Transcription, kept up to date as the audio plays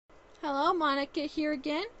Hello, Monica here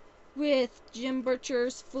again with Jim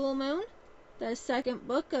Butcher's Full Moon, the second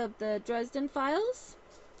book of the Dresden Files.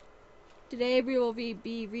 Today we will be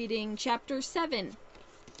reading Chapter 7.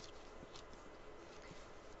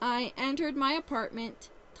 I entered my apartment,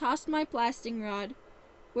 tossed my plasting rod,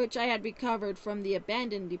 which I had recovered from the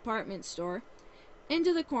abandoned department store,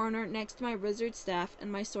 into the corner next to my wizard staff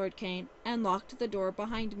and my sword cane, and locked the door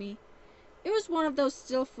behind me. It was one of those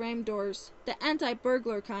steel frame doors, the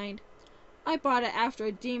anti-burglar kind. I bought it after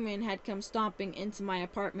a demon had come stomping into my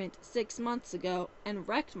apartment 6 months ago and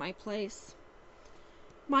wrecked my place.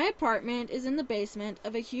 My apartment is in the basement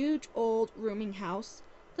of a huge old rooming house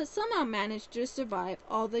that somehow managed to survive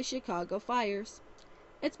all the Chicago fires.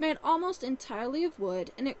 It's made almost entirely of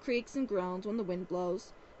wood, and it creaks and groans when the wind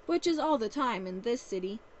blows, which is all the time in this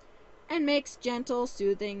city, and makes gentle,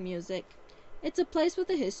 soothing music. It's a place with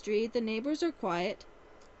a history, the neighbors are quiet,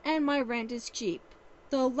 and my rent is cheap,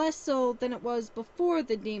 though less so than it was before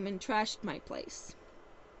the demon trashed my place.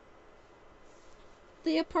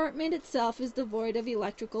 The apartment itself is devoid of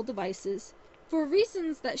electrical devices, for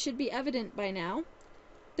reasons that should be evident by now.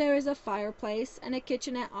 There is a fireplace and a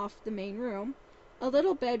kitchenette off the main room, a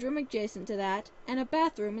little bedroom adjacent to that, and a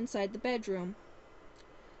bathroom inside the bedroom.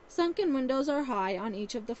 Sunken windows are high on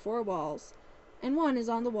each of the 4 walls, and one is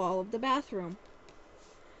on the wall of the bathroom.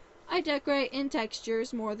 I decorate in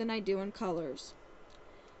textures more than I do in colors.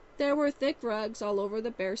 There were thick rugs all over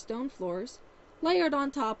the bare stone floors, layered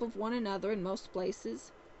on top of one another in most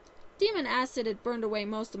places. Demon acid had burned away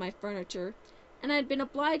most of my furniture, and I had been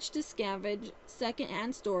obliged to scavenge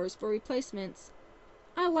second-hand stores for replacements.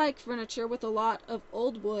 I like furniture with a lot of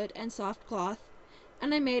old wood and soft cloth,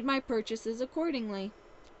 and I made my purchases accordingly.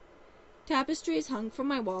 Tapestries hung from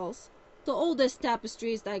my walls, the oldest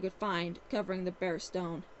tapestries that I could find, covering the bare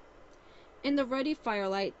stone. In the ruddy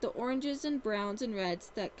firelight, the oranges and browns and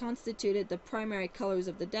reds that constituted the primary colors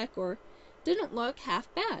of the decor didn't look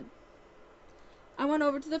half bad. I went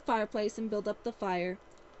over to the fireplace and built up the fire.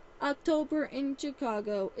 October in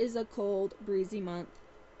Chicago is a cold, breezy month,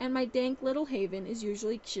 and my dank little haven is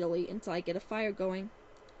usually chilly until I get a fire going.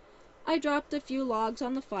 I dropped a few logs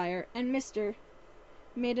on the fire, and Mr.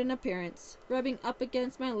 made an appearance, rubbing up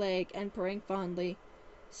against my leg and purring fondly,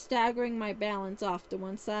 staggering my balance off to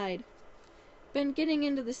one side. "Been getting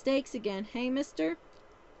into the steaks again, hey, mister?"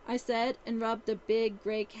 I said, and rubbed the big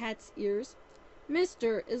gray cat's ears.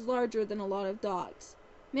 Mister is larger than a lot of dogs.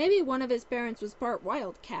 Maybe one of his parents was part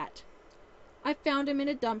wild cat. I found him in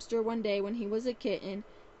a dumpster one day when he was a kitten,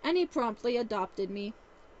 and he promptly adopted me.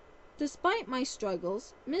 Despite my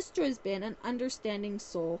struggles, Mister has been an understanding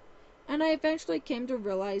soul, and I eventually came to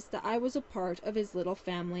realize that I was a part of his little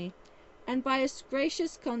family, and by his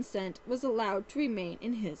gracious consent was allowed to remain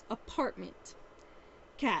in his apartment.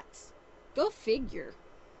 Cats. Go figure.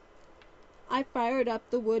 I fired up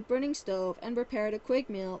the wood-burning stove and prepared a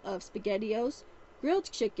quick meal of SpaghettiOs,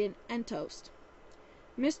 grilled chicken, and toast.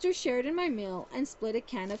 Mr. shared in my meal and split a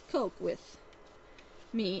can of Coke with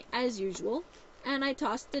me, as usual, and I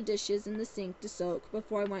tossed the dishes in the sink to soak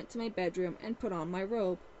before I went to my bedroom and put on my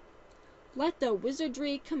robe. Let the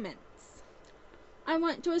wizardry commence. I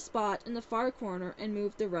went to a spot in the far corner and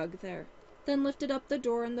moved the rug there, then lifted up the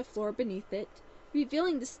door in the floor beneath it,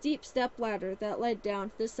 revealing the steep step-ladder that led down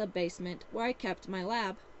to the sub-basement where I kept my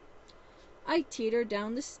lab. I teetered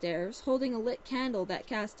down the stairs, holding a lit candle that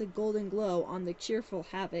cast a golden glow on the cheerful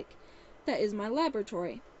havoc that is my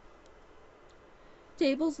laboratory.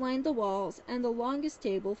 Tables lined the walls, and the longest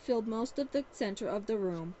table filled most of the center of the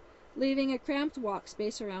room, leaving a cramped walk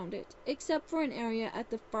space around it, except for an area at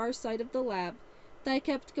the far side of the lab that I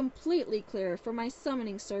kept completely clear for my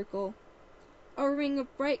summoning circle. A ring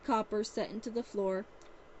of bright copper set into the floor.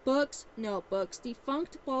 Books, notebooks,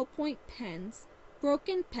 defunct ballpoint pens,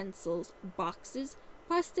 broken pencils, boxes,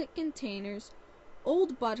 plastic containers,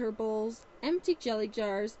 old butter bowls, empty jelly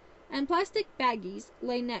jars, and plastic baggies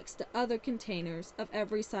lay next to other containers of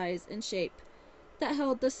every size and shape that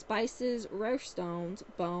held the spices, rare stones,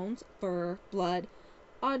 bones, fur, blood,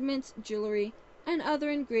 oddments, jewelry, and other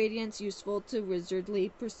ingredients useful to wizardly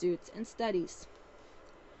pursuits and studies.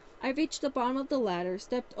 I reached the bottom of the ladder,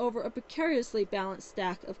 stepped over a precariously balanced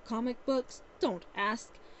stack of comic books, don't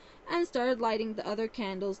ask, and started lighting the other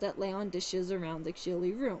candles that lay on dishes around the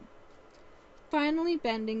chilly room. Finally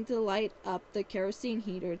bending to light up the kerosene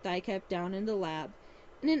heater that I kept down in the lab,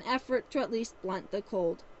 in an effort to at least blunt the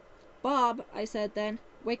cold. "Bob," I said then,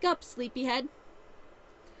 "wake up, sleepyhead."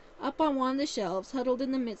 Up on one of the shelves, huddled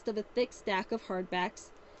in the midst of a thick stack of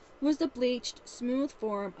hardbacks, was the bleached, smooth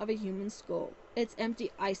form of a human skull, its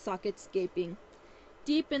empty eye sockets gaping.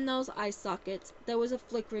 Deep in those eye sockets there was a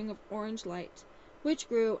flickering of orange light, which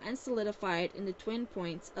grew and solidified into twin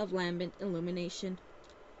points of lambent illumination.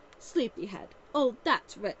 Sleepyhead. Oh,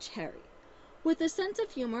 that's rich, Harry. With a sense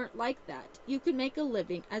of humor like that, you could make a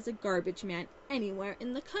living as a garbage man anywhere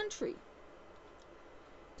in the country.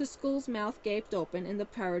 The school's mouth gaped open in the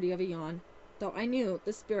parody of a yawn, though I knew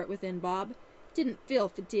the spirit within Bob didn't feel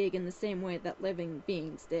fatigue in the same way that living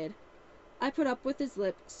beings did. I put up with his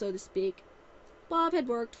lip, so to speak. Bob had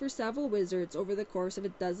worked for several wizards over the course of a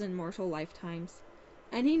dozen mortal lifetimes,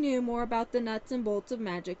 and he knew more about the nuts and bolts of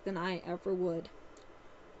magic than I ever would.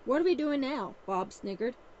 What are we doing now? Bob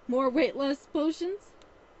sniggered. More weightless potions?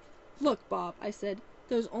 Look, Bob, I said,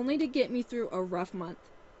 there's only to get me through a rough month.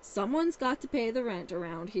 Someone's got to pay the rent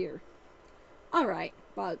around here. All right,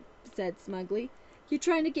 Bob said smugly. You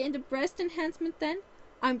trying to get into breast enhancement then?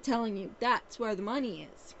 I'm telling you, that's where the money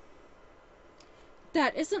is.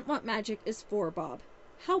 That isn't what magic is for, Bob.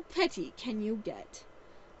 How petty can you get?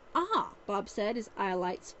 Ah, Bob said, his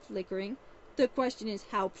eyelights flickering. The question is,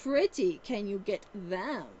 how pretty can you get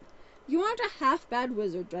them? You aren't a half-bad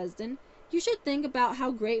wizard, Dresden. You should think about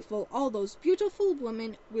how grateful all those beautiful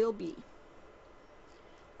women will be.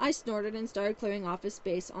 I snorted and started clearing office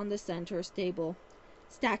space on the center table,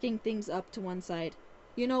 stacking things up to one side.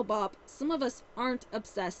 You know, Bob, some of us aren't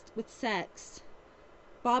obsessed with sex.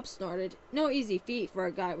 Bob snorted. No easy feat for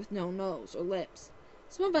a guy with no nose or lips.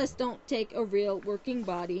 Some of us don't take a real working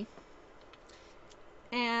body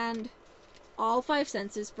and all five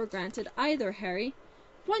senses for granted either, Harry.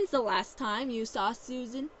 When's the last time you saw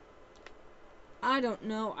Susan? I don't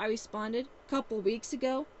know, I responded. Couple weeks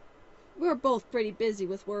ago. We were both pretty busy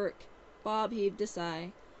with work. Bob heaved a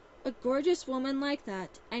sigh. A gorgeous woman like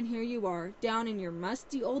that, and here you are, down in your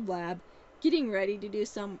musty old lab, getting ready to do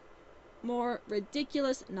some more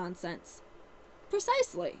ridiculous nonsense.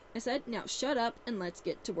 Precisely, I said. Now shut up and let's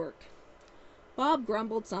get to work. Bob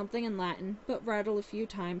grumbled something in Latin, but rattled a few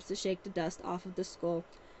times to shake the dust off of the skull.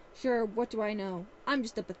 Sure, what do I know? I'm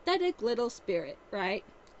just a pathetic little spirit, right?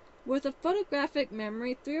 With a photographic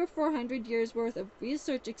memory, 300 or 400 years worth of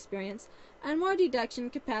research experience, and more deduction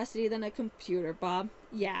capacity than a computer, Bob.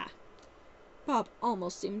 Yeah. Bob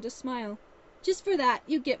almost seemed to smile. Just for that,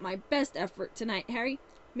 you get my best effort tonight, Harry.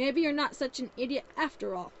 Maybe you're not such an idiot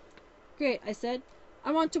after all. Great, I said.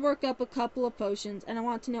 I want to work up a couple of potions, and I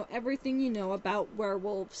want to know everything you know about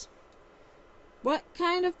werewolves. What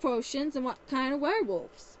kind of potions and what kind of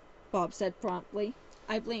werewolves? Bob said promptly.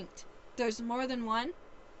 I blinked. There's more than one?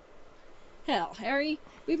 Hell, Harry,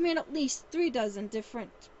 we've made at least 3 dozen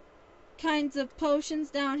different kinds of potions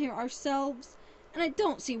down here ourselves, and I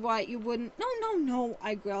don't see why you wouldn't. No,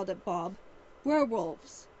 I growled at Bob.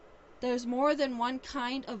 Werewolves. There's more than one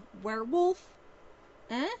kind of werewolf?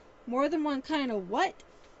 Eh? More than one kind of what?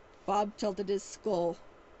 Bob tilted his skull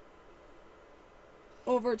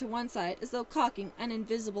over to one side as though cocking an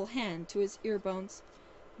invisible hand to his ear bones.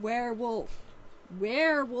 Werewolf.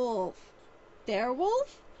 Werewolf.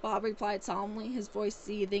 Werewolf? Bob replied solemnly, his voice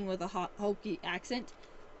seething with a hot, hokey accent.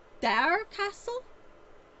 There, Castle?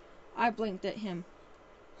 I blinked at him.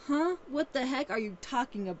 Huh? What the heck are you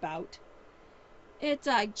talking about? It's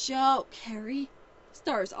a joke, Harry.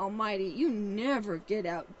 Stars almighty, you never get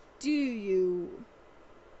out, do you?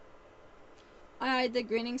 I eyed the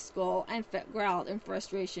grinning skull and growled in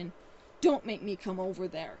frustration. Don't make me come over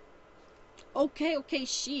there. Okay,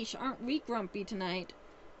 sheesh, aren't we grumpy tonight?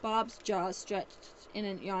 Bob's jaws stretched in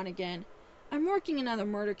a yawn again. I'm working another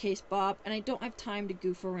murder case, Bob, and I don't have time to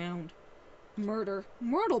goof around. Murder.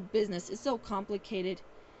 Mortal business is so complicated.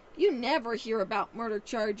 You never hear about murder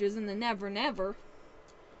charges in the Never Never.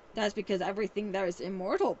 That's because everything there is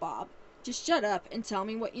immortal, Bob. Just shut up and tell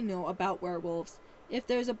me what you know about werewolves. If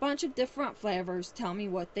there's a bunch of different flavors, tell me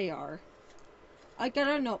what they are. I got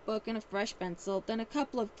a notebook and a fresh pencil, then a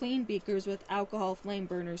couple of clean beakers with alcohol flame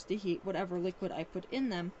burners to heat whatever liquid I put in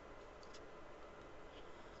them.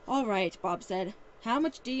 All right, Bob said. How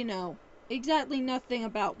much do you know? Exactly nothing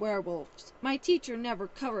about werewolves. My teacher never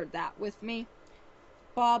covered that with me.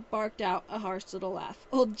 Bob barked out a harsh little laugh.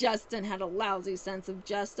 Old Justin had a lousy sense of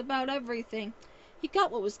just about everything. He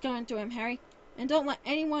got what was coming to him, Harry, and don't let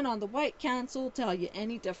anyone on the White Council tell you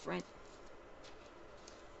any different.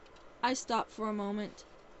 I stopped for a moment.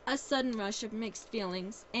 A sudden rush of mixed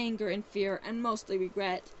feelings, anger and fear, and mostly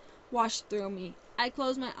regret, washed through me. I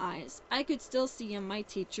closed my eyes. I could still see him, my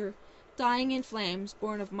teacher, dying in flames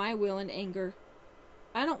born of my will and anger.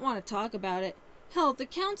 I don't want to talk about it. Hell, the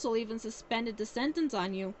council even suspended the sentence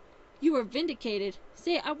on you. You were vindicated.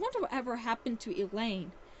 Say, I wonder whatever happened to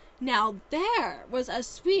Elaine. Now there was a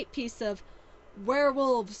sweet piece of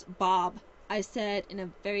werewolves, Bob, I said in a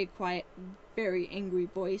very quiet, very angry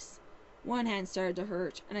voice. One hand started to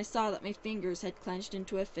hurt, and I saw that my fingers had clenched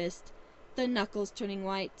into a fist, the knuckles turning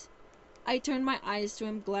white. I turned my eyes to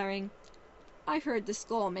him, glaring. I heard the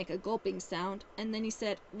skull make a gulping sound, and then he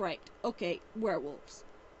said, "Right, okay, werewolves.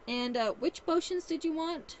 And, which potions did you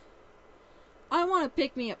want?" "I want a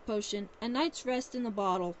pick-me-up potion, a night's rest in the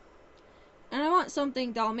bottle. And I want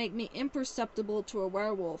something that'll make me imperceptible to a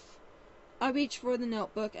werewolf." I reached for the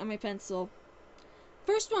notebook and my pencil.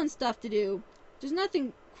 "First one's tough to do. There's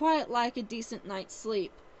nothing quite like a decent night's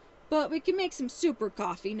sleep. But we can make some super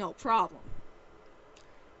coffee, no problem."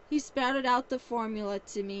 He spouted out the formula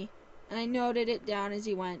to me, and I noted it down as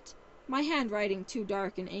he went, my handwriting too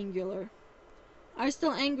dark and angular. I was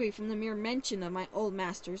still angry from the mere mention of my old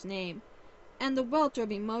master's name, and the welter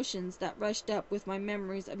of emotions that rushed up with my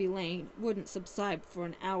memories of Elaine wouldn't subside for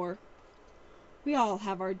an hour. We all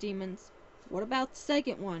have our demons. "What about the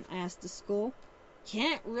second one?" I asked the skull.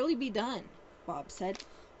 "Can't really be done," Bob said.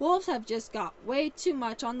 "Wolves have just got way too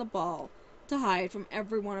much on the ball to hide from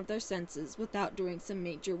every one of their senses without doing some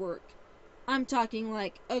major work. I'm talking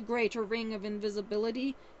like a greater ring of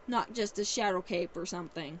invisibility, not just a shadow cape or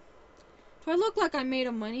something. Do I look like I'm made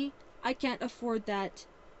of money? I can't afford that."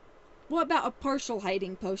 "What about a partial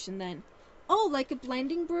hiding potion then?" "Oh, like a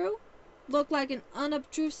blending brew? Look like an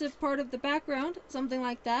unobtrusive part of the background, something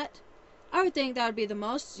like that? I would think that would be the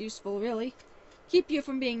most useful, really. Keep you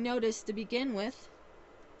from being noticed to begin with."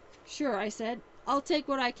 "Sure," I said. "I'll take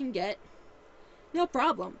what I can get." "No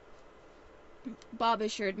problem," Bob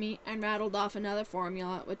assured me, and rattled off another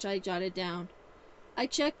formula, which I jotted down. I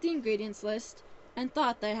checked the ingredients list, and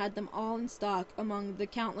thought that I had them all in stock among the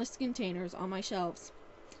countless containers on my shelves.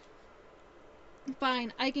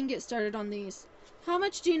 "Fine, I can get started on these. How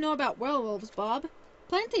much do you know about werewolves, Bob?"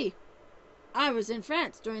 "Plenty. I was in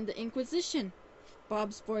France during the Inquisition."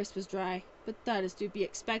 Bob's voice was dry, but that is to be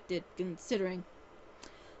expected, considering.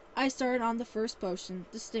 I started on the first potion,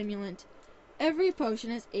 the stimulant. Every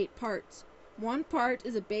potion has 8 parts. 1 part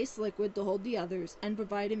is a base liquid to hold the others and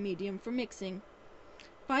provide a medium for mixing.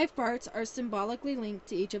 5 parts are symbolically linked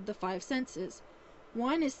to each of the 5 senses.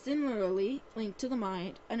 1 is similarly linked to the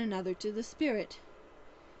mind, and another to the spirit.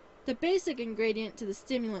 The basic ingredient to the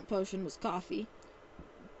stimulant potion was coffee,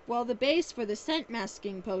 while the base for the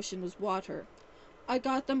scent-masking potion was water. I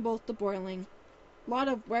got them both to boiling. "Lot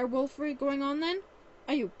of werewolfery going on then?"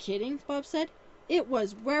 "Are you kidding?" Bob said. "It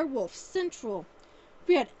was werewolf central.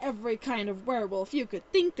 We had every kind of werewolf you could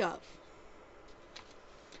think of.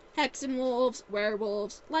 Hexenwolves,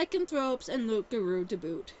 werewolves, lycanthropes, and loup-garou to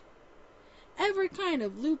boot. Every kind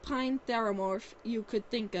of lupine theromorph you could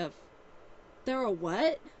think of." "Thero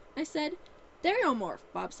what?" I said. "Theromorph,"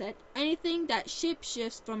 Bob said. "Anything that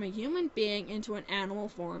shape-shifts from a human being into an animal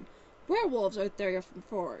form. Werewolves are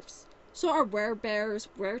theromorphs. So are werebears,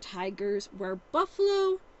 were-tigers,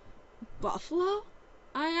 were-buffalo." "Buffalo?"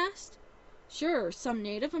 I asked. "Sure, some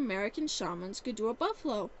Native American shamans could do a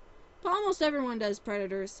buffalo. But almost everyone does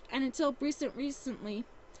predators, and until recently,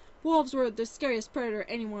 wolves were the scariest predator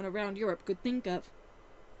anyone around Europe could think of."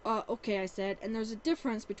 Okay," I said, "and there's a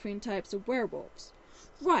difference between types of werewolves."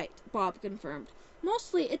 "Right," Bob confirmed.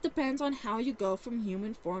 "Mostly it depends on how you go from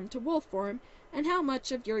human form to wolf form, and how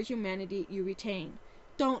much of your humanity you retain.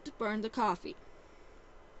 Don't burn the coffee."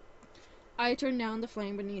 I turned down the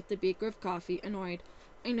flame beneath the beaker of coffee, annoyed.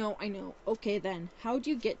 I know. Okay then, how do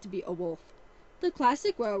you get to be a wolf?" "The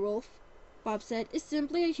classic werewolf," Bob said, "is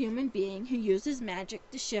simply a human being who uses magic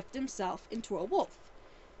to shift himself into a wolf."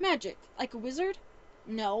 "Magic? Like a wizard?"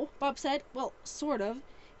 "No," Bob said. "Well, sort of.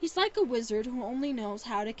 He's like a wizard who only knows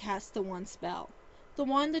how to cast the one spell, the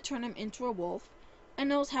one to turn him into a wolf, and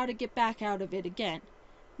knows how to get back out of it again.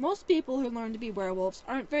 Most people who learn to be werewolves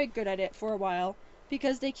aren't very good at it for a while,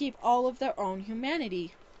 because they keep all of their own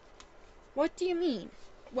humanity." "What do you mean?"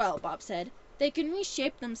 "Well," Bob said, "they can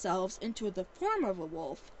reshape themselves into the form of a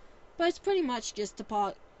wolf, but it's pretty much just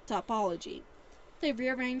topology. They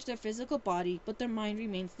rearrange their physical body, but their mind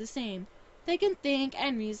remains the same. They can think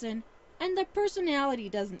and reason, and their personality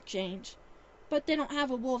doesn't change. But they don't have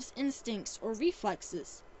a wolf's instincts or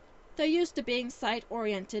reflexes. They're used to being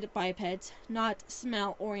sight-oriented bipeds, not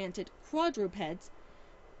smell-oriented quadrupeds.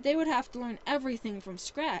 They would have to learn everything from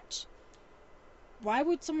scratch." "Why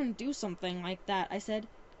would someone do something like that?" I said.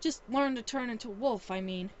 "Just learn to turn into a wolf, I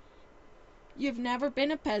mean." "You've never been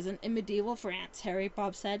a peasant in medieval France, Harry,"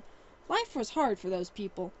 Bob said. "Life was hard for those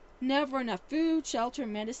people. Never enough food, shelter,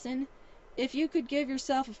 medicine. If you could give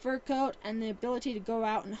yourself a fur coat and the ability to go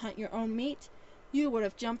out and hunt your own meat, you would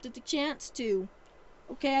have jumped at the chance, too."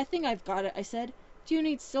 "Okay, I think I've got it," I said. "Do you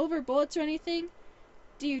need silver bullets or anything?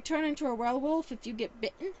 Do you turn into a werewolf if you get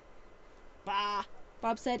bitten?" "Bah,"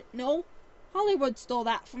 Bob said. "No, Hollywood stole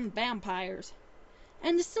that from vampires.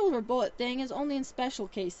 And the silver bullet thing is only in special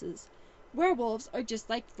cases. Werewolves are just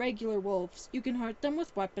like regular wolves. You can hurt them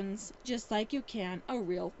with weapons, just like you can a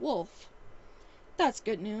real wolf. That's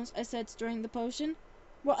good news, I said, stirring the potion.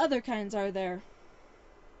 What other kinds are there?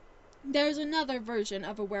 There's another version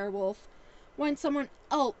of a werewolf, when someone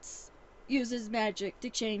else uses magic to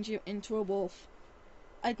change you into a wolf.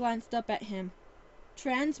 I glanced up at him.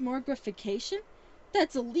 Transmogrification?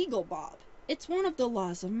 That's illegal, Bob. It's one of the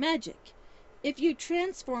laws of magic. If you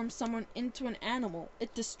transform someone into an animal,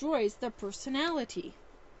 it destroys their personality.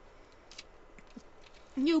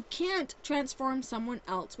 You can't transform someone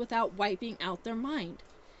else without wiping out their mind.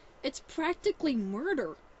 It's practically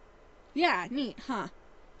murder. Yeah, neat, huh?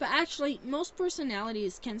 But actually, most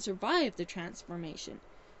personalities can survive the transformation.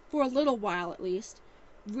 For a little while, at least.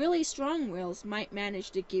 Really strong wills might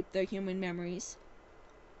manage to keep their human memories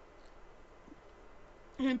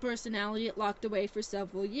and personality locked away for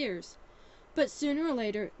several years. But sooner or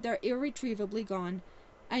later, they're irretrievably gone,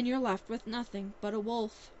 and you're left with nothing but a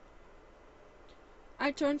wolf.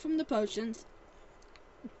 I turned from the potions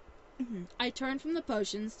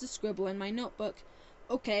to scribble in my notebook.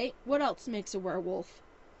 Okay, what else makes a werewolf?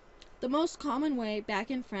 The most common way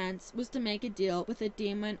back in France was to make a deal with a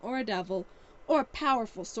demon or a devil or a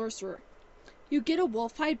powerful sorcerer. You get a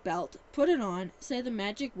wolf hide belt, put it on, say the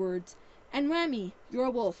magic words, and whammy, you're a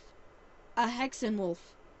wolf. A Hexenwolf.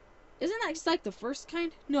 Isn't that just like the first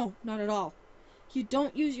kind? No, not at all. You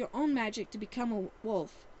don't use your own magic to become a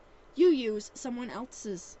wolf. You use someone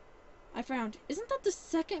else's. I frowned. Isn't that the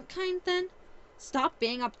second kind, then? Stop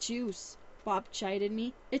being obtuse, Bob chided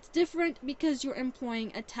me. It's different because you're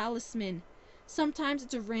employing a talisman. Sometimes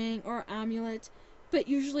it's a ring or amulet, but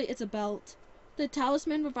usually it's a belt. The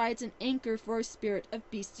talisman provides an anchor for a spirit of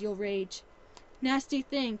bestial rage. Nasty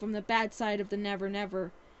thing from the bad side of the Never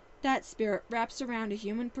Never. That spirit wraps around a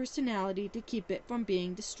human personality to keep it from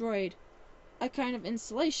being destroyed. A kind of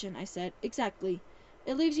insulation, I said. Exactly.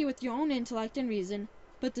 It leaves you with your own intellect and reason,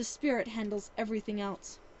 but the spirit handles everything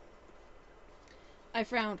else. I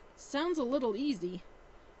frowned. Sounds a little easy.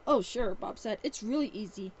 Oh, sure, Bob said. It's really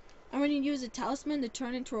easy. And when you use a talisman to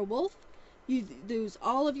turn into a wolf, you lose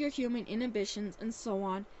all of your human inhibitions and so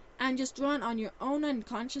on, and just run on your own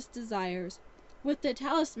unconscious desires, with the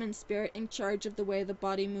talisman spirit in charge of the way the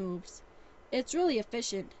body moves. It's really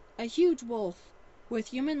efficient. A huge wolf, with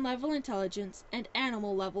human-level intelligence and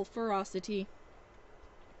animal-level ferocity.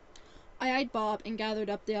 I eyed Bob and gathered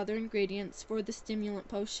up the other ingredients for the stimulant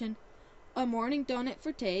potion. A morning donut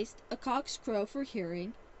for taste, a cock's crow for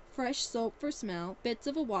hearing, fresh soap for smell, bits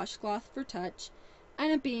of a washcloth for touch,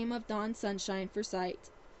 and a beam of dawn sunshine for sight.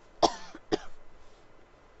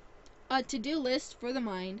 A to-do list for the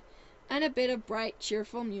mind, and a bit of bright,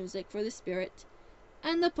 cheerful music for the spirit,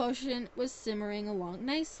 and the potion was simmering along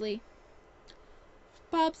nicely.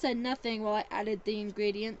 Bob said nothing while I added the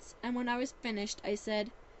ingredients, and when I was finished, I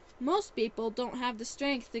said, "Most people don't have the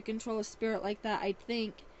strength to control a spirit like that, I'd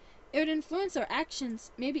think. It would influence their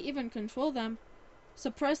actions, maybe even control them.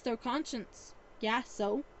 Suppress their conscience. Yeah,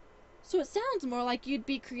 so? So it sounds more like you'd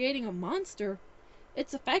be creating a monster."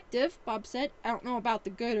 "It's effective," Bob said. "I don't know about the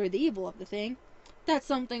good or the evil of the thing. That's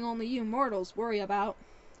something only you mortals worry about."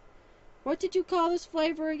 "What did you call this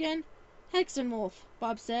flavor again?" "Hexenwolf,"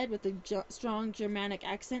 Bob said with a strong Germanic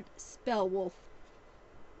accent. "Spell wolf.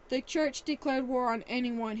 The church declared war on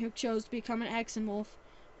anyone who chose to become an Hexenwolf,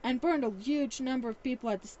 and burned a huge number of people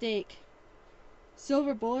at the stake."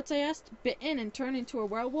 "Silver bullets?" I asked. "Bitten and turned into a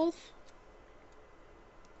werewolf?"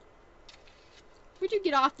 "Would you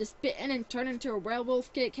get off this bitten and turn into a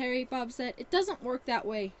werewolf kick, Harry?" Bob said. "It doesn't work that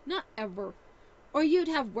way. Not ever. Or you'd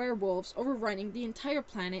have werewolves overrunning the entire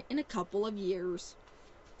planet in a couple of years."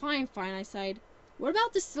 Fine, I sighed. "What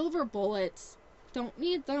about the silver bullets?" "Don't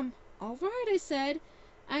need them." "All right," I said,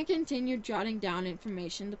 and continued jotting down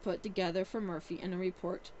information to put together for Murphy in a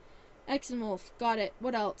report. "Hexenwolf. Got it.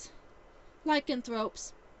 What else?"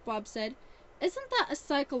 "Lycanthropes," Bob said. "Isn't that a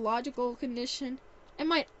psychological condition?" "It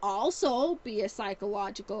might also be a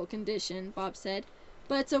psychological condition," Bob said,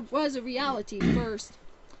 "but it was a reality first.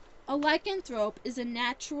 A lycanthrope is a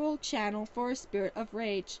natural channel for a spirit of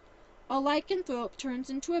rage. A lycanthrope turns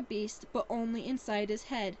into a beast, but only inside his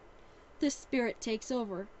head. The spirit takes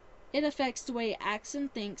over. It affects the way he acts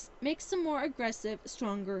and thinks, makes them more aggressive,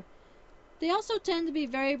 stronger. They also tend to be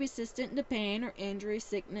very resistant to pain or injury,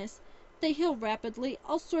 sickness. They heal rapidly,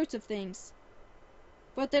 all sorts of things."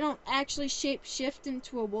 "But they don't actually shape-shift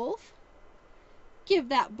into a wolf?" "Give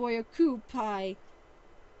that boy a coup pie,"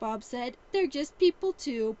 Bob said. "They're just people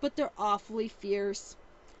too, but they're awfully fierce.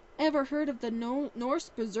 Ever heard of the Norse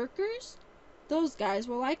berserkers? Those guys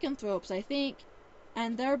were lycanthropes, I think,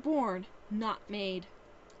 and they're born, not made.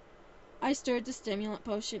 I stirred the stimulant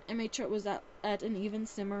potion and made sure it was at an even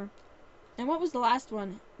simmer. And what was the last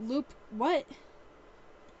one? What?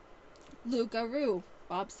 Loup-garou,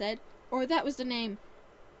 Bob said. Or that was the name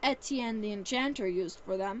Etienne the Enchanter used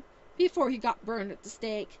for them, before he got burned at the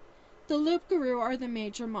stake. The loup-garou are the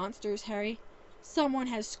major monsters, Harry. Someone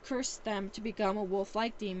has cursed them to become a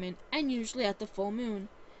wolf-like demon, and usually at the full moon.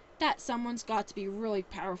 That someone's got to be really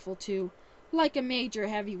powerful too, like a major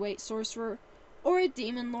heavyweight sorcerer, or a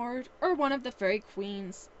demon lord, or one of the fairy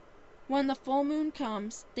queens. When the full moon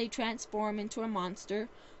comes, they transform into a monster,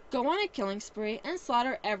 go on a killing spree, and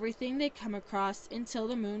slaughter everything they come across until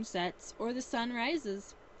the moon sets or the sun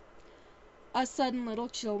rises. A sudden little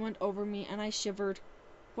chill went over me, and I shivered.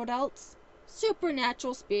 What else?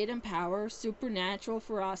 Supernatural speed and power, supernatural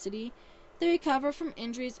ferocity. They recover from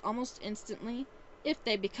injuries almost instantly, if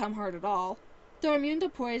they become hurt at all. They're immune to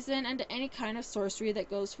poison and to any kind of sorcery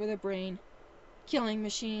that goes for the brain. Killing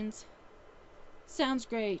machines. Sounds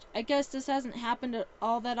great. I guess this hasn't happened at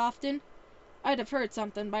all that often. I'd have heard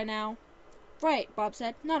something by now. Right, Bob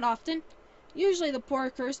said. Not often. Usually the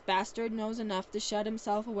poor cursed bastard knows enough to shut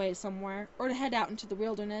himself away somewhere, or to head out into the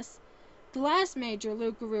wilderness. The last major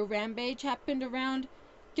loup-garou rampage happened around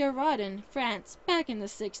Dresden, France, back in the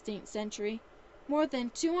 16th century. More than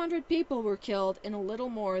 200 people were killed in a little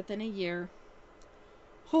more than a year.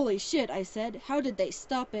 Holy shit, I said. How did they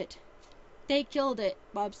stop it? They killed it,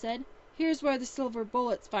 Bob said. Here's where the silver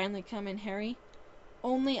bullets finally come in, Harry.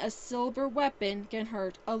 Only a silver weapon can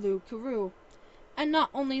hurt a loup-garou. And not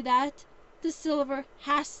only that, the silver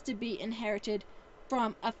has to be inherited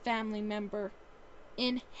from a family member.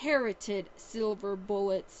 Inherited silver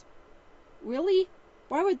bullets. Really?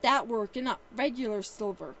 Why would that work and not regular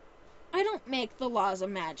silver? I don't make the laws of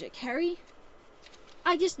magic, Harry.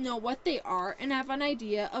 I just know what they are and have an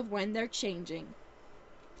idea of when they're changing.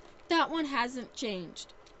 That one hasn't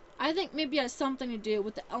changed. I think maybe it has something to do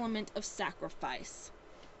with the element of sacrifice.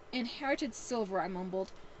 Inherited silver, I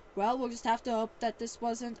mumbled. Well, we'll just have to hope that this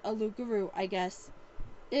wasn't a loup-garou, I guess.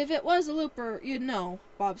 If it was a looper, you'd know,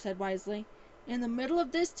 Bob said wisely. In the middle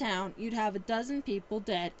of this town, you'd have a dozen people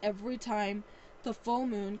dead every time the full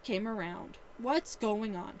moon came around. What's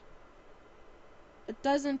going on? A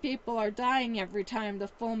dozen people are dying every time the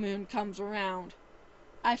full moon comes around.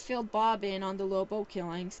 I filled Bob in on the Lobo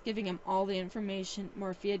killings, giving him all the information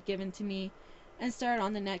Murphy had given to me, and started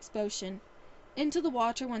on the next potion. Into the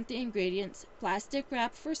water went the ingredients: plastic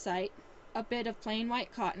wrap for sight, a bit of plain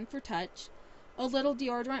white cotton for touch, a little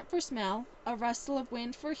deodorant for smell, a rustle of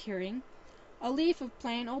wind for hearing, a leaf of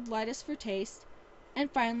plain old lettuce for taste, and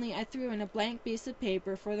finally I threw in a blank piece of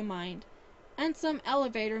paper for the mind, and some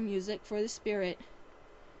elevator music for the spirit.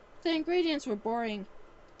 The ingredients were boring.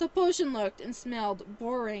 The potion looked and smelled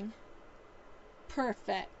boring.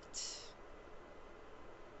 Perfect.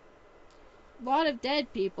 Lot of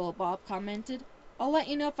dead people, Bob commented. I'll let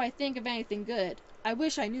you know if I think of anything good. I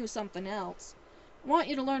wish I knew something else. I want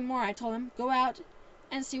you to learn more, I told him. Go out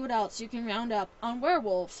and see what else you can round up on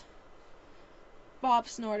werewolves. Bob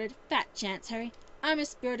snorted. Fat chance, Harry. I'm a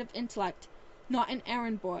spirit of intellect, not an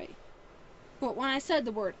errand boy. But when I said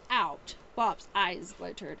the word out, Bob's eyes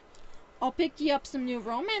glittered. I'll pick you up some new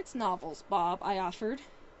romance novels, Bob, I offered.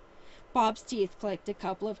 Bob's teeth clicked a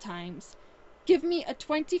couple of times. Give me a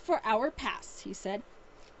 24-hour pass, he said.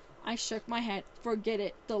 I shook my head. Forget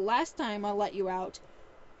it. The last time I'll let you out,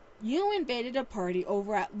 you invaded a party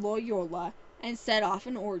over at Loyola and set off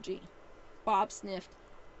an orgy. Bob sniffed.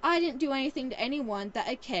 I didn't do anything to anyone that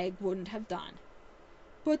a keg wouldn't have done.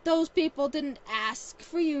 But those people didn't ask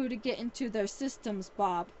for you to get into their systems,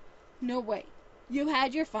 Bob. No way. You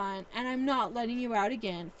had your fun, and I'm not letting you out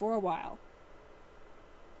again for a while.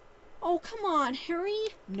 Oh, come on, Harry.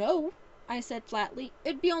 No, I said flatly.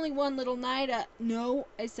 It'd be only one little night at... No,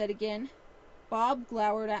 I said again. Bob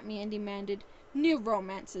glowered at me and demanded, new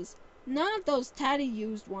romances. None of those tatty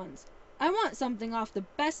used ones. I want something off the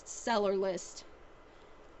bestseller list.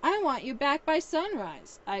 I want you back by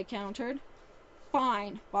sunrise, I countered.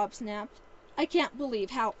 Fine, Bob snapped. I can't believe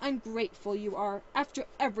how ungrateful you are after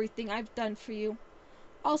everything I've done for you.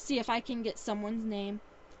 I'll see if I can get someone's name.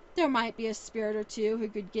 There might be a spirit or two who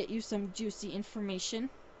could get you some juicy information.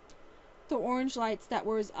 The orange lights that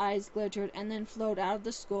were his eyes glittered and then flowed out of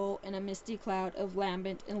the skull in a misty cloud of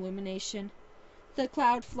lambent illumination. The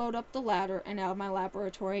cloud flowed up the ladder and out of my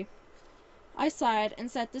laboratory. I sighed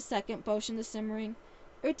and set the second potion to simmering.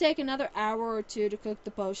 It would take another hour or two to cook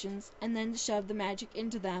the potions, and then to shove the magic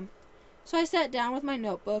into them. So I sat down with my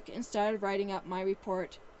notebook and started writing up my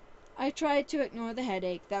report. I tried to ignore the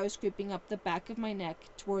headache that was creeping up the back of my neck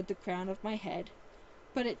toward the crown of my head,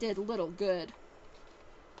 but it did little good.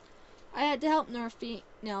 I had to help Murphy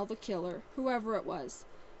nail the killer, whoever it was,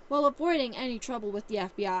 while avoiding any trouble with the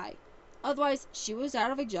FBI. Otherwise, she was out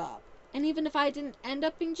of a job. And even if I didn't end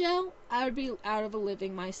up in jail, I would be out of a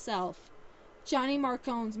living myself. Johnny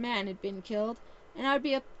Marcone's man had been killed, and I'd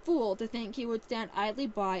be a fool to think he would stand idly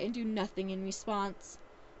by and do nothing in response.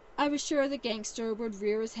 I was sure the gangster would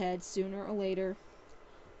rear his head sooner or later.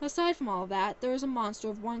 Aside from all that, there was a monster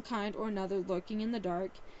of one kind or another lurking in the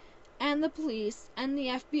dark, and the police and the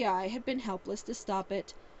FBI had been helpless to stop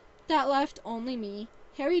it. That left only me,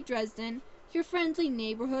 Harry Dresden, your friendly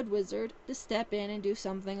neighborhood wizard, to step in and do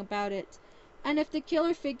something about it. And if the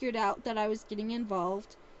killer figured out that I was getting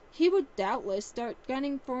involved, he would doubtless start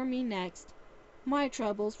gunning for me next. My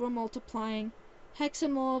troubles were multiplying.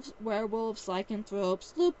 Hexamorphs, werewolves,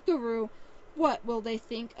 lycanthropes, loup-garou, what will they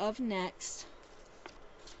think of next?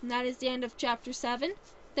 And that is the end of Chapter 7.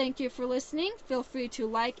 Thank you for listening. Feel free to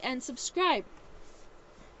like and subscribe.